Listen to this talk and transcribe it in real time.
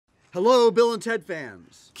Hello, Bill and Ted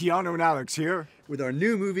fans. Keanu and Alex here. With our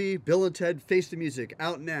new movie, Bill and Ted Face the Music,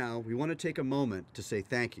 out now, we want to take a moment to say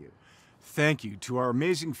thank you. Thank you to our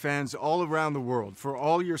amazing fans all around the world for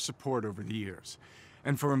all your support over the years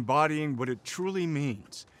and for embodying what it truly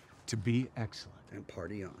means to be excellent. And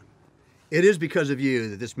party on. It is because of you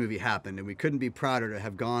that this movie happened, and we couldn't be prouder to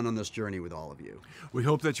have gone on this journey with all of you. We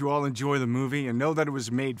hope that you all enjoy the movie and know that it was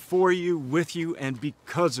made for you, with you, and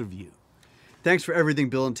because of you. Thanks for everything,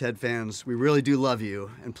 Bill and Ted fans. We really do love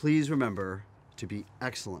you, and please remember to be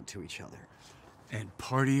excellent to each other. And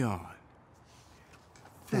party on.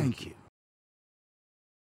 Thank you.